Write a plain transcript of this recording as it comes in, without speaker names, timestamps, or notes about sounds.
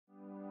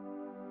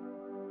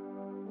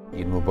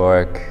Eid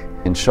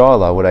Mubarak.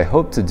 Inshallah, what I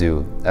hope to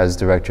do as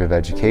Director of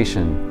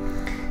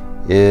Education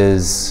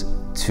is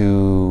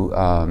to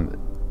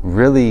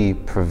really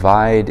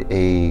provide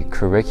a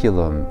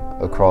curriculum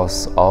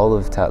across all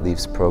of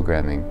Ta'leef's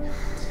programming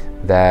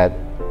that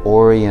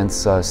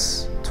orients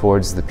us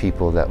towards the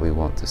people that we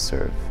want to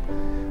serve.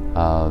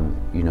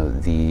 You know,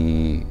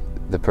 the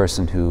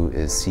person who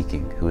is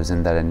seeking, who is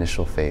in that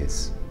initial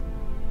phase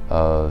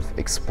of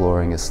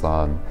exploring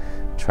Islam,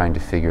 trying to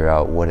figure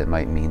out what it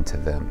might mean to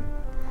them.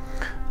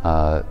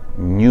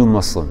 New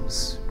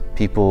Muslims,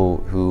 people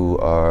who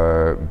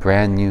are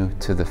brand new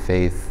to the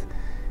faith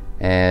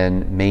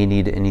and may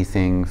need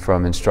anything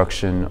from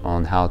instruction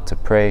on how to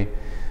pray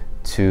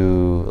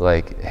to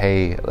like,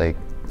 hey, like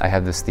I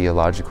have this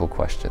theological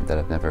question that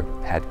I've never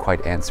had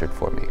quite answered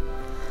for me.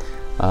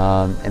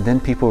 And then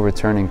people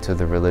returning to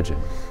the religion.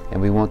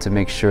 And we want to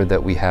make sure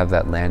that we have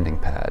that landing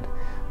pad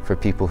for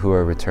people who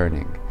are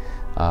returning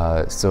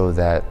so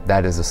that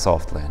that is a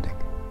soft landing,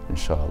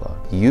 inshallah.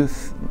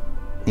 Youth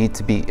need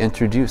to be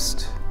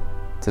introduced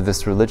to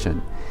this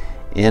religion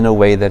in a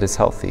way that is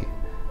healthy,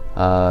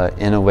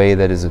 in a way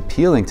that is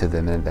appealing to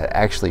them and that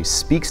actually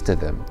speaks to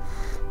them.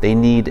 They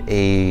need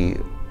a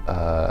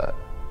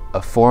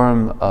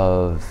form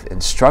of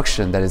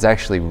instruction that is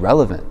actually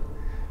relevant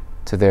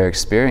to their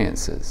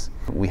experiences.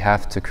 We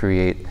have to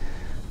create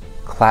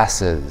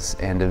classes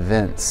and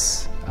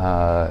events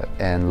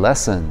and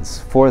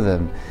lessons for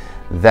them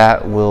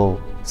that will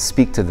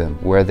speak to them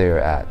where they are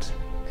at.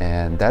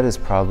 And that is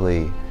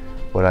probably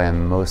what I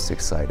am most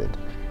excited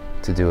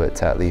to do at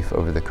Ta'leef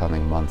over the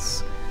coming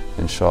months.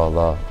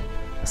 Inshallah.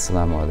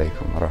 Assalamu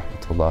alaikum wa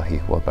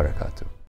rahmatullahi wa barakatuh.